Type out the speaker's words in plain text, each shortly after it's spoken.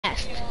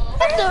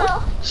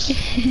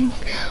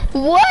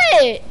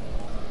What?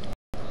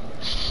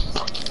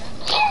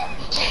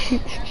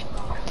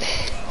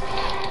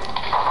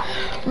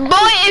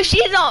 Boy, if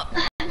she's on.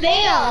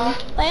 Damn.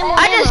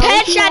 I just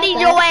headshotted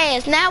your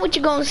ass. Now what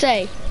you gonna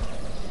say?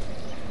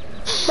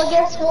 But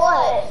guess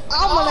what?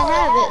 I'm gonna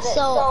have it,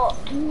 so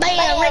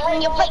bam, right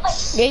in your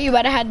face. Yeah, you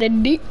better have the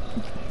deep.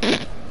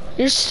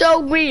 You're so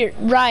weird.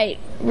 Right.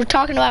 We're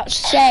talking about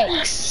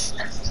sex.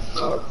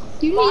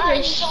 You need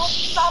to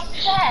stop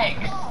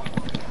sex.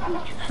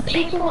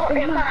 People are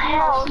in my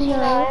house, you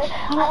know.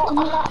 I'm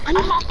not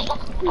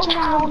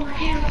around my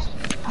house.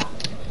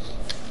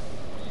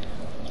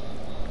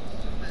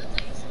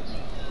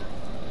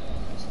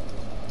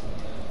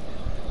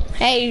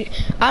 Hey,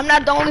 I'm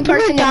not the only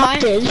person in my.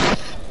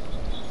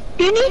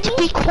 You need to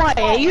be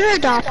quiet. You're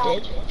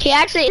adopted. He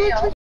actually. You're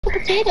a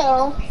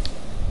potato.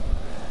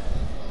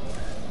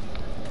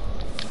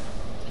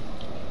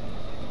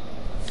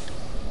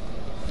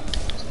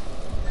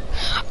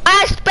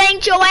 I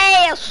spanked your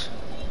ass.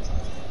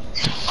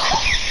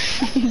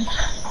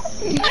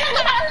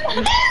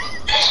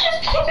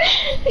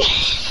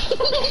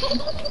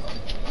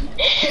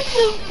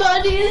 The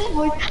funniest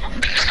voice.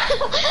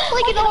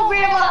 Look at old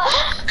grandma.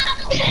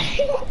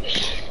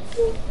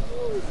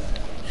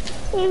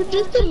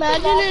 Just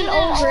imagine an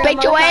old grandma.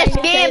 Spank your ass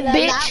again,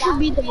 bitch. That would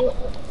be the.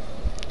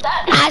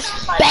 I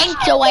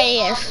spanked your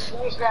ass.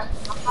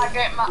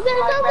 That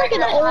sounds like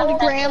an old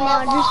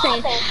grandma just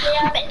saying.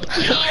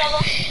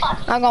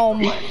 I'm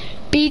gonna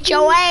beat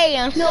your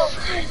ass. No.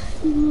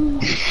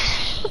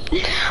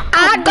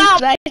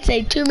 I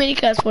say too many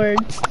cuss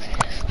words.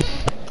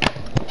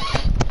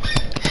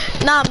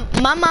 Nah,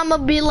 my mama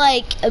be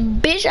like,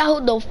 bitch, I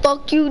hope the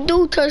fuck you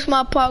do touch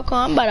my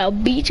popcorn. I'm about to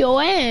beat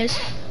your ass.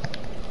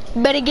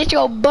 Better get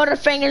your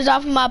butterfingers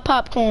off of my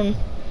popcorn.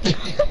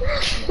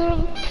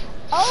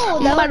 Oh,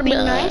 that would be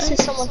nice if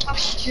someone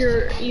touched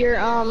your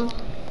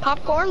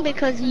popcorn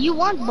because you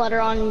want butter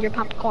on your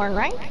popcorn,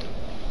 right?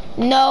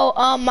 No,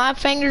 my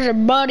fingers are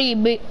buddy,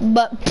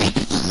 but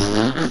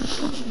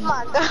Oh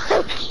my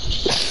God.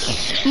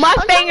 my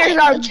fingers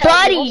are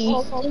buddy.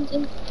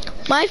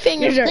 My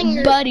fingers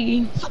are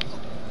buddy.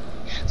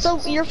 So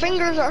your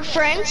fingers are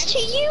friends to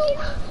you?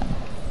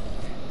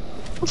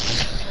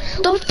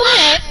 The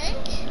fuck?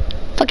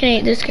 Fucking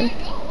hate this game.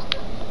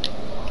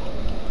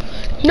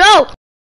 No!